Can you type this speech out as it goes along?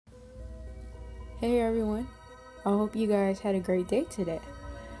Hey everyone, I hope you guys had a great day today.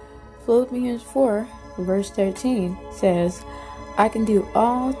 Philippians 4, verse 13 says, I can do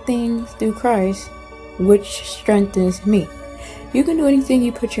all things through Christ, which strengthens me. You can do anything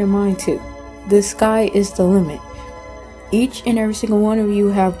you put your mind to. The sky is the limit. Each and every single one of you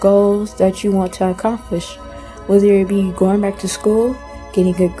have goals that you want to accomplish, whether it be going back to school,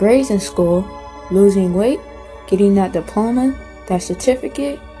 getting good grades in school, losing weight, getting that diploma, that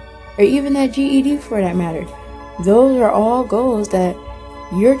certificate, or even that GED for that matter. Those are all goals that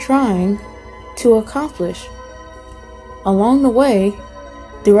you're trying to accomplish. Along the way,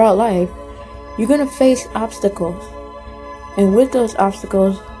 throughout life, you're going to face obstacles. And with those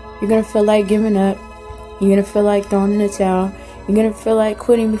obstacles, you're going to feel like giving up. You're going to feel like throwing in the towel. You're going to feel like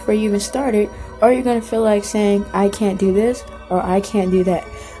quitting before you even started. Or you're going to feel like saying, I can't do this or I can't do that.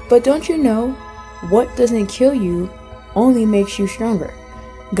 But don't you know, what doesn't kill you only makes you stronger.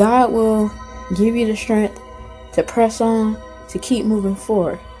 God will give you the strength to press on, to keep moving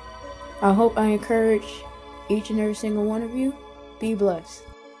forward. I hope I encourage each and every single one of you. Be blessed.